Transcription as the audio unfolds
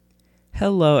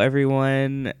Hello,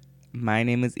 everyone. My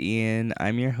name is Ian.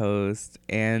 I'm your host,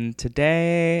 and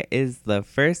today is the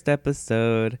first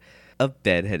episode of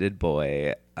Bedheaded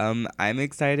Boy. I'm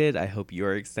excited. I hope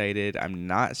you're excited. I'm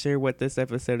not sure what this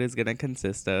episode is gonna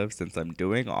consist of since I'm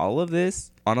doing all of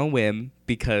this on a whim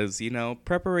because,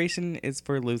 preparation is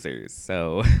for losers.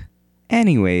 So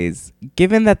anyways,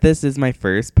 given that this is my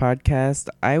first podcast,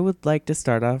 I would like to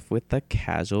start off with a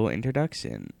casual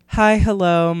introduction. Hi,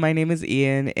 hello, my name is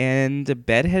Ian, and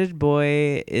Bedheaded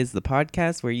Boy is the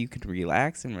podcast where you can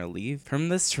relax and relieve from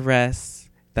the stress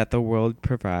that the world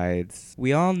provides.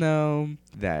 We all know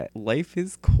that life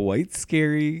is quite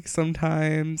scary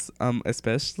sometimes,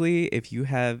 especially if you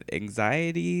have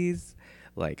anxieties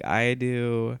like I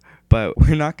do, but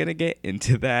we're not going to get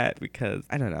into that because,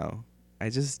 I don't know. I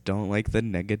just don't like the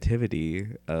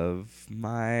negativity of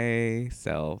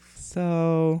myself.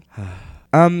 So,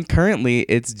 currently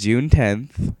it's June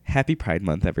 10th. Happy Pride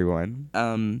Month,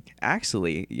 everyone.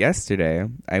 Actually, yesterday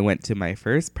I went to my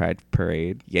first Pride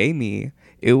parade. Yay me.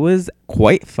 It was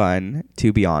quite fun,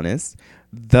 to be honest.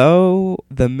 Though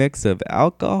the mix of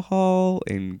alcohol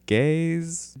and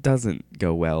gays doesn't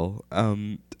go well.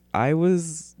 I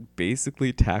was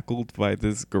basically tackled by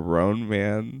this grown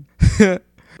man.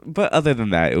 But other than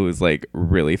that, it was like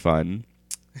really fun.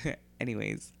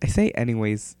 Anyways, I say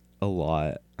anyways a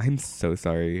lot. I'm so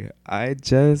sorry. I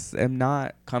just am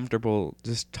not comfortable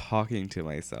just talking to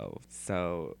myself.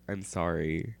 So I'm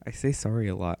sorry. I say sorry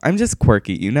a lot. I'm just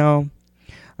quirky, you know?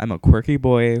 I'm a quirky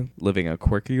boy living a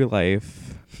quirky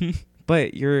life.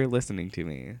 But you're listening to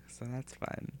me, so that's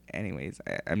fun. Anyways,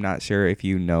 I'm not sure if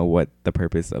you know what the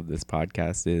purpose of this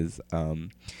podcast is.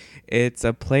 It's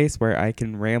a place where I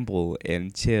can ramble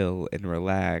and chill and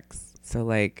relax. So,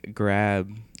 like,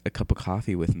 grab a cup of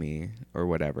coffee with me or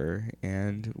whatever,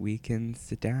 and we can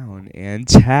sit down and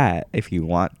chat if you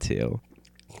want to.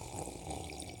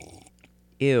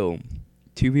 Ew.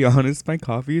 To be honest, my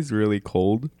coffee is really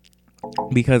cold.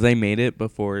 Because I made it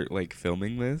before like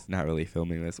filming this, not really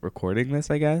filming this, recording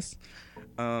this, I guess.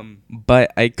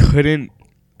 But I couldn't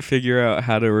figure out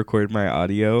how to record my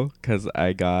audio because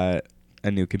I got a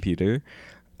new computer.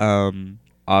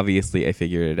 Obviously I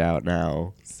figured it out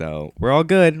now, so we're all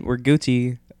good. We're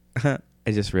Gucci. I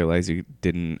just realized you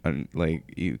didn't,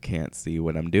 you can't see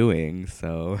what I'm doing,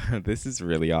 so this is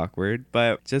really awkward.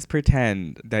 But just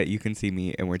pretend that you can see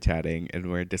me and we're chatting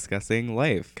and we're discussing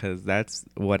life, because that's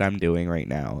what I'm doing right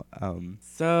now.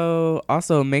 So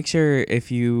also make sure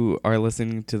if you are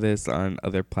listening to this on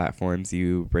other platforms,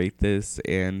 you rate this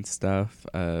and stuff.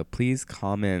 Please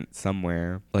comment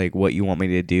somewhere, like, what you want me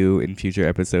to do in future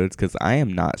episodes, because I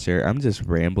am not sure. I'm just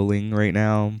rambling right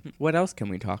now. What else can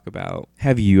we talk about?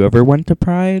 Have you ever went to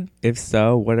Pride? If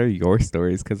so, what are your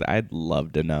stories? Because I'd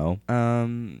love to know.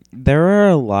 There are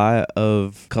a lot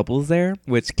of couples there,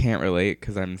 which can't relate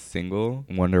because I'm single.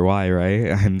 Wonder why,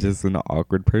 right? I'm just an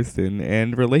awkward person,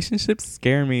 and relationships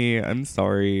scare me. I'm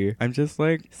sorry. I'm just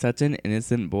like such an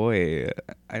innocent boy.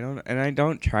 I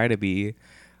don't try to be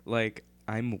like.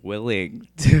 I'm willing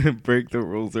to break the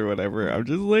rules or whatever. I'm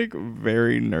just like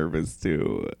very nervous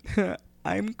too.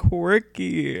 I'm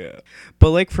quirky. But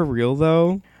like for real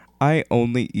though, I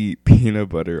only eat peanut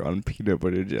butter on peanut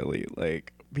butter jelly.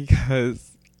 Like,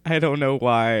 because I don't know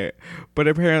why, but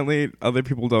apparently other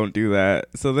people don't do that.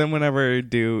 So then whenever I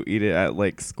do eat it at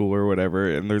like school or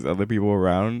whatever and there's other people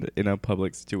around in a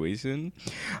public situation,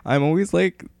 I'm always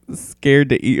like scared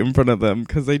to eat in front of them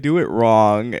because I do it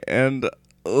wrong. And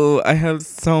oh, I have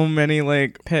so many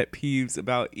like pet peeves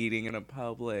about eating in a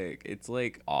public. It's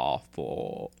like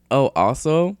awful. Oh,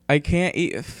 also, I can't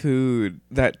eat food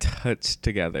that touch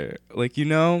together. Like, you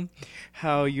know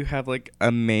how you have like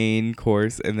a main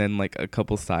course and then like a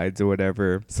couple sides or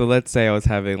whatever. So let's say I was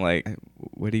having like,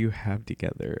 what do you have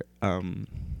together?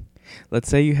 Let's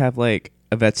say you have like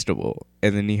a vegetable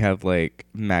and then you have like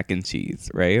mac and cheese,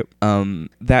 right?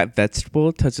 That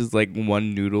vegetable touches like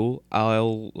one noodle,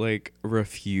 I'll like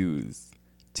refuse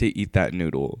to eat that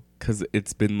noodle because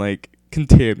it's been like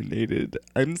contaminated.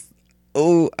 I'm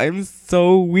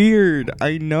so weird.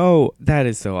 I know. That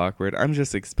is so awkward. I'm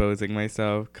just exposing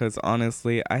myself because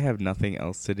honestly, I have nothing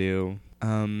else to do.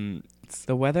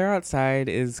 The weather outside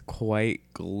is quite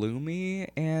gloomy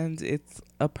and it's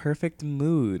a perfect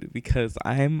mood because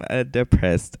I'm a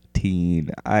depressed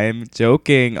teen. I'm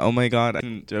joking. Oh my god, I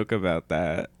didn't joke about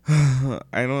that.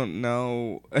 I don't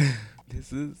know.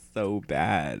 This is so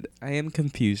bad. I am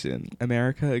confusion.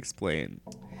 America, explain.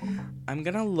 I'm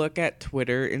gonna look at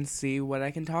Twitter and see what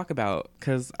I can talk about,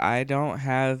 because I don't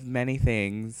have many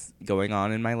things going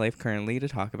on in my life currently to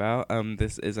talk about.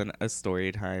 This isn't a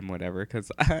story time, whatever,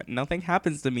 because nothing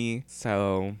happens to me,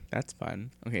 so that's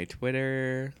fun. Okay,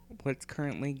 Twitter, what's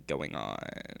currently going on?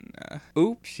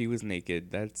 Oop, she was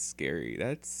naked. That's scary.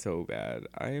 That's so bad.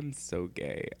 I am so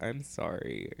gay. I'm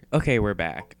sorry. Okay, we're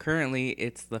back. Currently,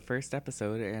 it's the first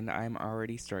episode, and I'm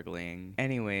already struggling.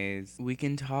 Anyways, we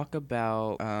can talk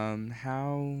about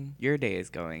how your day is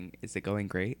going. Is it going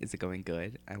great? Is it going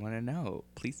good? I want to know.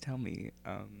 Please tell me.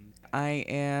 I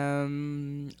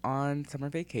am on summer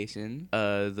vacation.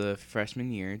 The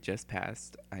freshman year just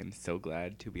passed. I'm so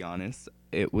glad, to be honest.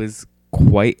 It was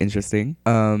quite interesting.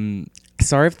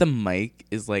 Sorry if the mic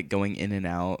is like going in and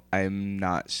out. I'm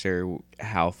not sure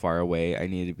how far away I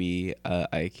need to be.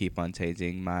 I keep on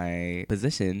changing my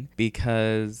position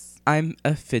because I'm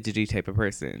a fidgety type of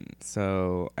person.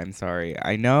 So I'm sorry.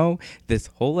 I know this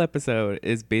whole episode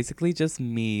is basically just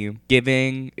me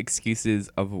giving excuses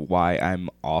of why I'm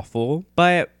awful,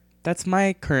 but that's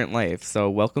my current life. So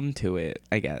welcome to it,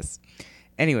 I guess.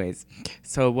 Anyways,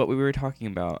 so what we were talking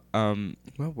about,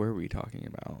 what were we talking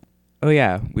about? Oh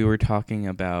yeah, we were talking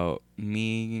about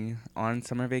me on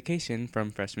summer vacation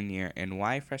from freshman year and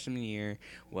why freshman year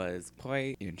was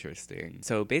quite interesting.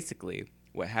 So basically,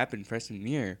 what happened freshman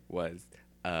year was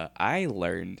I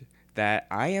learned that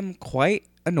I am quite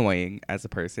annoying as a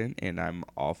person and I'm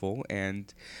awful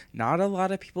and not a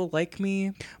lot of people like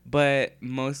me, but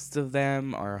most of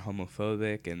them are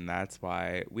homophobic and that's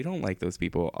why we don't like those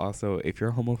people. Also, if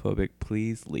you're homophobic,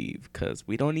 please leave because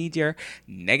we don't need your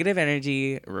negative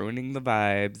energy ruining the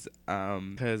vibes,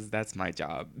 because that's my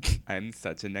job. I'm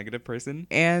such a negative person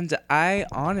and I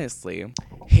honestly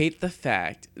hate the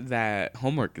fact that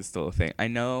homework is still a thing. I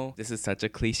know this is such a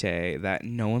cliche that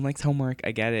no one likes homework.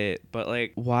 I get it. But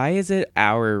like, why is it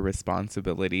our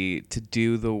responsibility to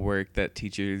do the work that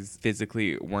teachers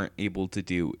physically weren't able to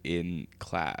do in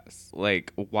class?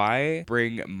 Like, why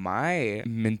bring my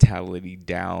mentality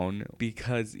down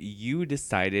because you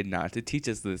decided not to teach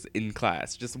us this in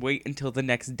class? Just wait until the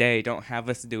next day. Don't have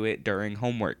us do it during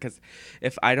homework. Because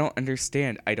if I don't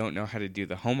understand, I don't know how to do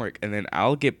the homework. And then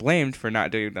I'll get blamed for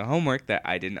not doing the homework that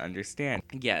I didn't understand.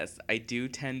 Yes, I do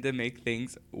tend to make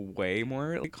things way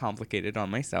more complicated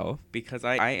on myself because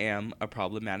I am a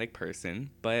problematic person,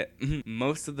 but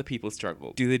most of the people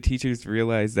struggle. Do the teachers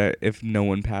realize that if no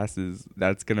one passes,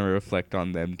 that's going to reflect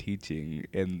on them teaching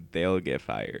and they'll get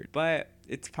fired? But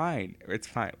it's fine. It's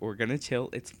fine. We're going to chill.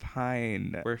 It's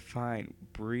fine. We're fine.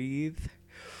 Breathe.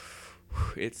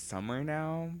 It's summer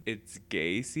now. It's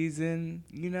gay season.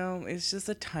 You know, it's just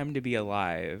a time to be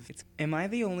alive. Am I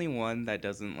the only one that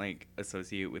doesn't like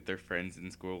associate with their friends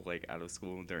in school, like out of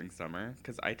school during summer?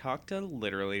 Because I talk to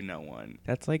literally no one.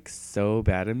 That's like so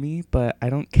bad of me, but I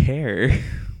don't care.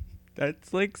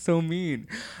 That's like so mean.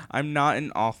 I'm not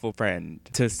an awful friend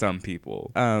to some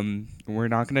people. We're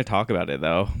not gonna talk about it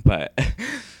though, but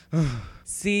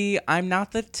see, I'm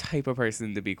not the type of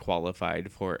person to be qualified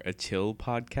for a chill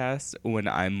podcast when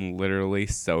I'm literally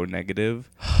so negative.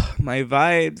 My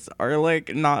vibes are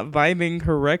like not vibing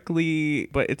correctly,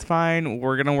 but it's fine.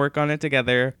 We're gonna work on it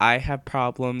together. I have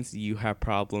problems, you have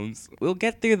problems. We'll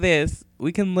get through this.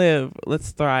 We can live.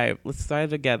 Let's thrive. Let's thrive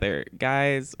together.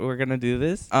 Guys, we're gonna do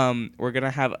this. We're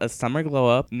gonna have a summer glow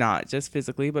up, not just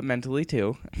physically, but mentally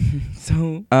too.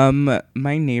 So,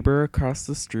 my neighbor across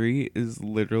the street is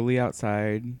literally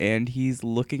outside and he's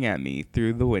looking at me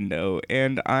through the window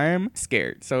and I'm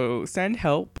scared. So send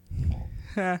help.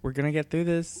 We're gonna get through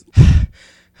this.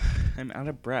 I'm out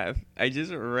of breath. I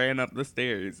just ran up the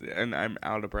stairs and I'm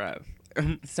out of breath.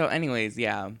 So anyways,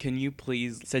 yeah, can you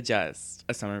please suggest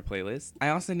a summer playlist? I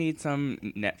also need some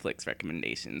Netflix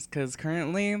recommendations because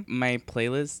currently my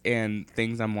playlist and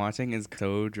things I'm watching is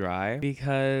so dry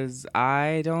because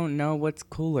I don't know what's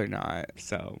cool or not.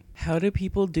 So how do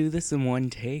people do this in one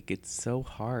take? It's so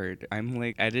hard. I'm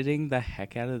like editing the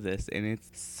heck out of this and it's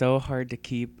so hard to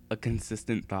keep a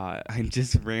consistent thought. I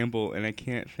just ramble and I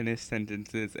can't finish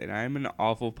sentences and I'm an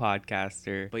awful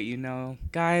podcaster. But you know,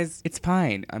 guys, it's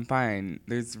fine. I'm fine.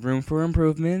 There's room for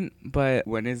improvement, but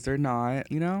when is there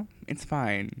not? You know, it's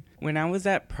fine. When I was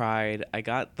at Pride, I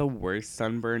got the worst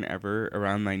sunburn ever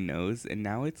around my nose, and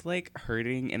now it's like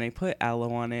hurting, and I put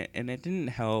aloe on it, and it didn't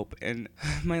help, and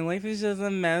my life is just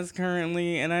a mess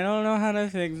currently, and I don't know how to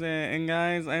fix it, and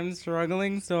guys, I'm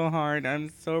struggling so hard,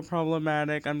 I'm so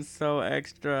problematic, I'm so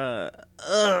extra.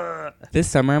 Ugh. This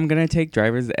summer, I'm gonna take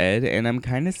driver's ed, and I'm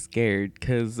kind of scared,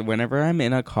 because whenever I'm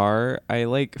in a car, I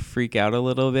like freak out a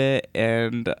little bit,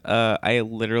 and I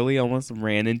literally almost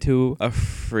ran into a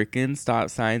freaking freaking stop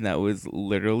sign that was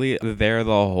literally there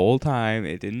the whole time.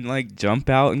 It didn't like jump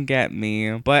out and get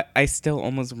me, but I still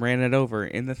almost ran it over.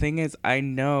 And the thing is, I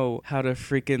know how to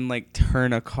freaking like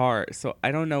turn a car. So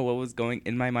I don't know what was going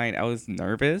in my mind. I was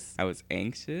nervous. I was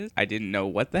anxious. I didn't know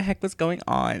what the heck was going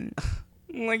on.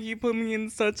 Like, you put me in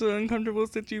such an uncomfortable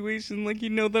situation. Like, you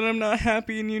know that I'm not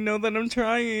happy and you know that I'm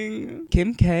trying.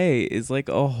 Kim K is like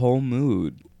a whole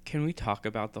mood. Can we talk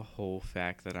about the whole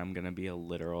fact that I'm gonna be a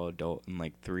literal adult in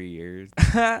like 3 years?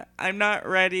 I'm not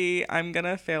ready. I'm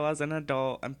gonna fail as an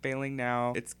adult. I'm failing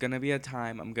now. It's gonna be a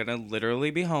time I'm gonna literally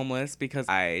be homeless because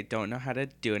I don't know how to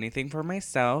do anything for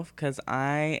myself because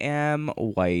I am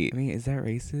white. I mean, is that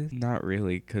racist? Not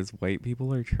really, because white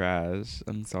people are trash.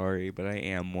 I'm sorry, but I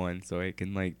am one, so I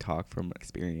can like talk from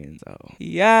experience. Oh.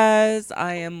 Yes,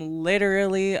 I am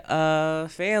literally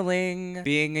failing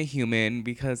being a human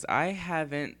because I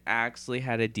haven't actually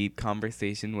had a deep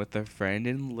conversation with a friend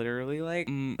in literally like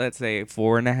let's say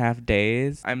 4.5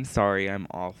 days. I'm sorry, I'm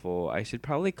awful. I should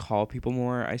probably call people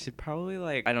more. I should probably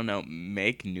like, I don't know,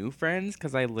 make new friends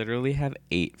because I literally have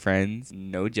 8 friends.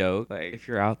 No joke. Like, if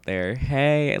you're out there,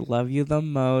 hey, I love you the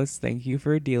most. Thank you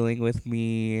for dealing with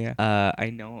me.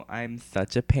 I know I'm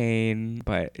such a pain,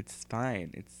 but it's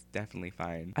fine. It's definitely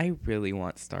fine. I really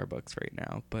want Starbucks right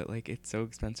now, but like it's so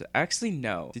expensive. Actually,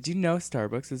 no. Did you know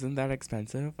Starbucks isn't that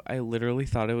expensive? I literally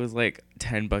thought it was like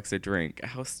 $10 a drink.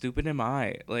 How stupid am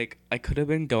I? Like, I could have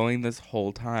been going this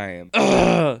whole time.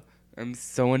 Ugh! I'm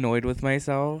so annoyed with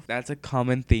myself. That's a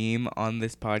common theme on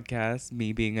this podcast,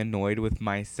 me being annoyed with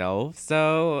myself.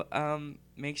 So,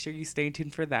 make sure you stay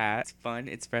tuned for that. It's fun,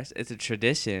 it's fresh, it's a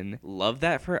tradition. Love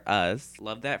that for us.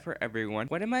 Love that for everyone.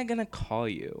 What am I gonna call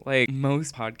you? Like,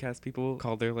 most podcast people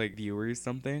call their like viewers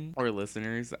something or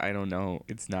listeners. I don't know.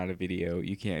 It's not a video.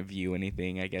 You can't view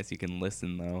anything. I guess you can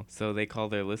listen though. So they call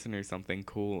their listeners something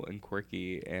cool and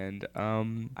quirky. And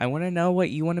I want to know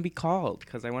what you want to be called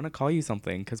because I want to call you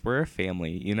something because we're a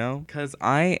family, you know? Because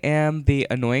I am the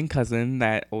annoying cousin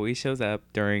that always shows up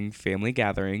during family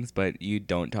gatherings, but you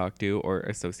don't talk to or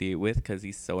associate with because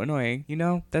he's so annoying. You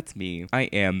know, that's me. I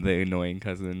am the annoying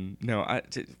cousin. No,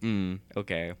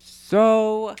 okay.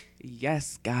 So,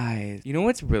 yes, guys. You know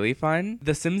what's really fun?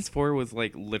 The Sims 4 was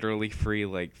like literally free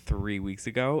like 3 weeks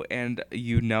ago, and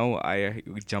you know I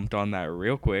jumped on that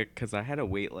real quick because I had to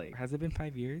wait like, has it been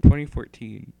 5 years?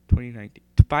 2014, 2019.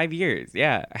 5 years,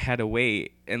 yeah. I had to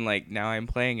wait, and like now I'm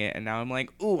playing it, and now I'm like,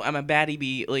 ooh, I'm a baddie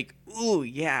bee. Like, ooh,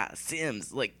 yeah,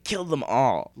 Sims, like kill them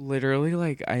all. Literally,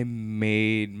 like I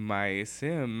made my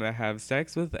Sim have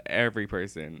sex with every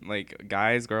person, like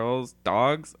guys, girls,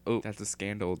 dogs. Oh, that's a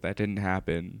scandal. That didn't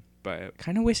happen. But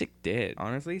kind of wish it did.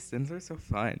 Honestly, Sims are so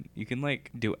fun. You can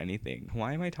like do anything.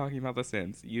 Why am I talking about The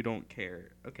Sims? You don't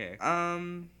care. Okay.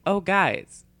 Oh,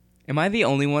 guys. Am I the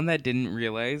only one that didn't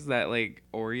realize that like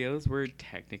Oreos were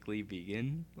technically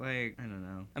vegan? Like, I don't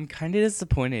know. I'm kind of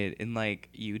disappointed in like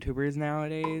YouTubers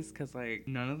nowadays cuz like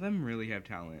none of them really have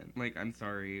talent. Like, I'm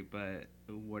sorry, but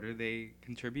what are they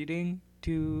contributing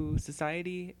to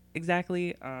society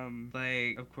exactly?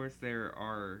 Like, of course there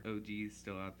are OGs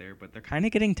still out there, but they're kind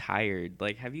of getting tired.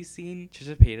 Like, have you seen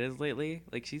Trisha Paytas lately?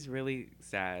 Like, she's really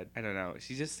sad. I don't know,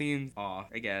 she just seems off,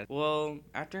 I guess. Well,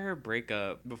 after her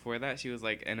breakup, before that she was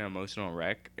like an emotional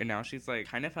wreck, and now she's like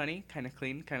kind of funny, kind of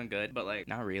clean, kind of good, but like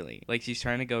not really. Like, she's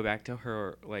trying to go back to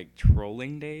her like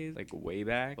trolling days, like way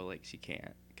back, but like she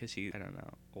can't because she's, I don't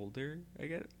know, older, I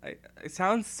guess. It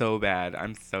sounds so bad.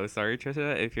 I'm so sorry,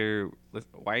 Trisha, if you're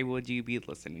why would you be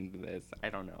listening to this? I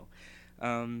don't know.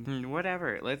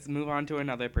 Whatever. Let's move on to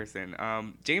another person.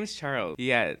 James Charles.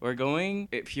 Yeah, we're going.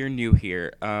 If you're new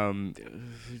here,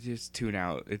 just tune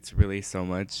out. It's really so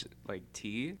much like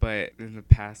tea. But in the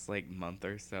past like month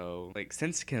or so, like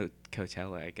since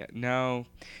Coachella, I guess. No,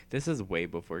 this is way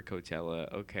before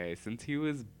Coachella. Okay, since he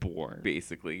was born,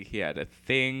 basically, he had a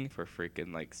thing for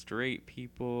freaking like straight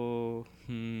people.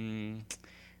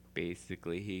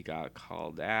 Basically, he got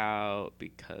called out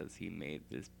because he made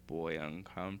this boy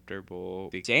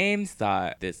uncomfortable. James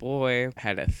thought this boy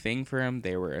had a thing for him.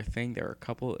 They were a thing. They were a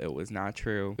couple. It was not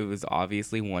true. It was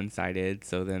obviously one-sided.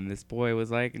 So then this boy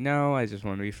was like, no, I just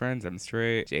want to be friends. I'm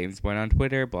straight. James went on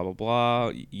Twitter, blah, blah,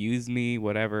 blah. Use me,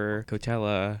 whatever.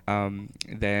 Coachella.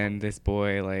 Then this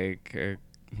boy, like...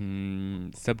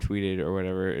 subtweeted or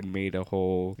whatever and made a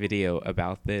whole video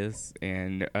about this,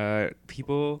 and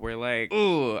people were like,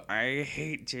 ooh, I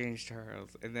hate James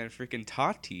Charles. And then freaking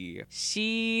Tati,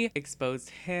 she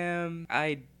exposed him.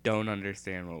 I don't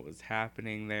understand what was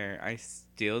happening there. I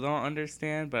still don't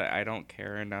understand, but I don't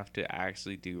care enough to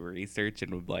actually do research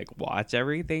and like watch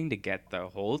everything to get the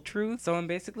whole truth. So I'm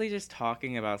basically just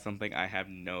talking about something I have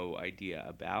no idea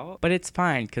about. But it's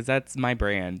fine cuz that's my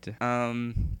brand.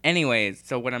 Anyways,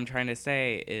 so what I'm trying to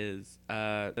say is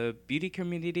the beauty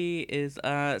community is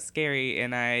scary,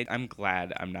 and I'm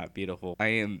glad I'm not beautiful. I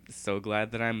am so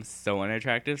glad that I'm so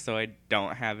unattractive so I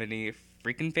don't have any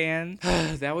freaking fans.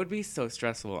 That would be so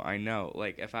stressful. I know.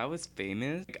 Like, if I was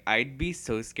famous, like, I'd be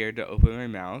so scared to open my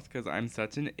mouth because I'm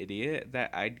such an idiot that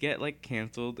I'd get like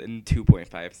canceled in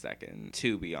 2.5 seconds,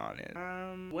 to be honest.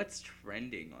 What's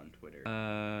trending on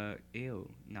Twitter? Ew,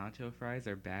 nacho fries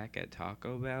are back at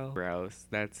Taco Bell. Gross.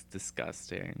 That's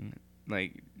disgusting.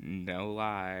 Like, no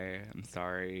lie. I'm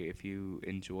sorry if you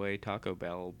enjoy Taco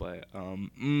Bell, but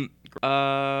can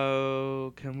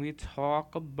we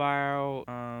talk about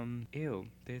ew,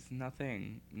 there's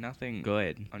nothing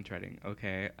good on Treading.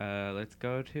 Okay, let's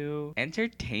go to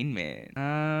entertainment.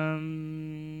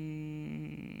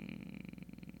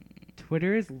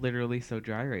 Twitter is literally so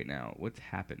dry right now. What's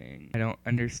happening? I don't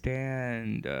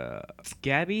understand.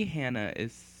 Gabby Hanna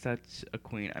is such a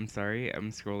queen. I'm sorry. I'm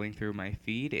scrolling through my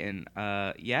feed and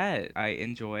yeah, I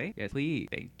enjoy. Yes, please.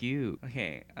 Thank you.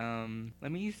 Okay.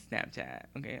 Let me use Snapchat.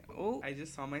 Okay. Oh, I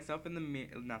just saw myself in the mirror.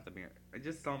 Not the mirror. I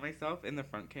just saw myself in the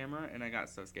front camera and I got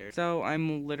so scared. So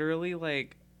I'm literally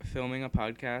like filming a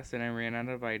podcast and I ran out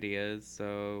of ideas.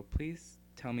 So please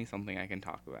tell me something I can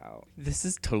talk about. This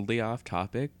is totally off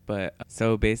topic, but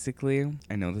so basically,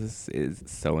 I know this is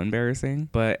so embarrassing,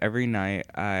 but every night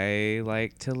I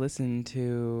like to listen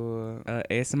to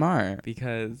ASMR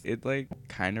because it's like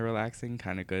kind of relaxing,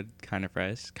 kind of good, kind of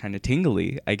fresh, kind of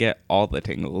tingly. I get all the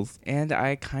tingles, and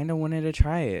I kind of wanted to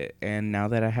try it. And now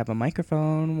that I have a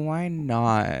microphone, why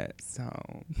not?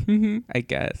 So, I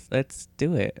guess let's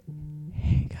do it.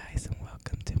 Hey guys, and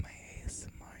welcome to my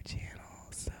ASMR channel.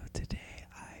 So today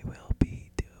I will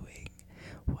be doing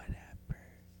whatever.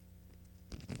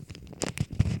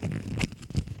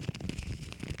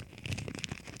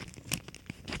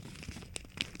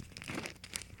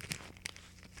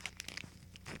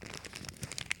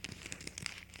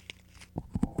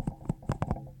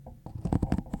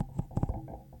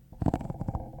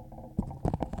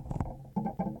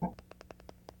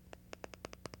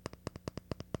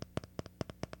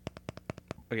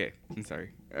 Okay, I'm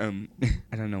sorry.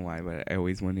 I don't know why, but I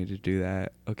always wanted to do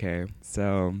that. Okay,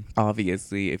 so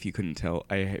obviously, if you couldn't tell,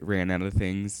 I ran out of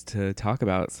things to talk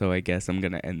about, so I guess I'm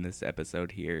gonna end this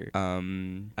episode here.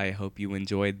 I hope you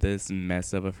enjoyed this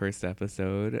mess of a first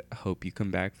episode. Hope you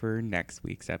come back for next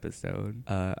week's episode.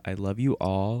 I love you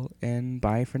all, and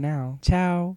bye for now. Ciao.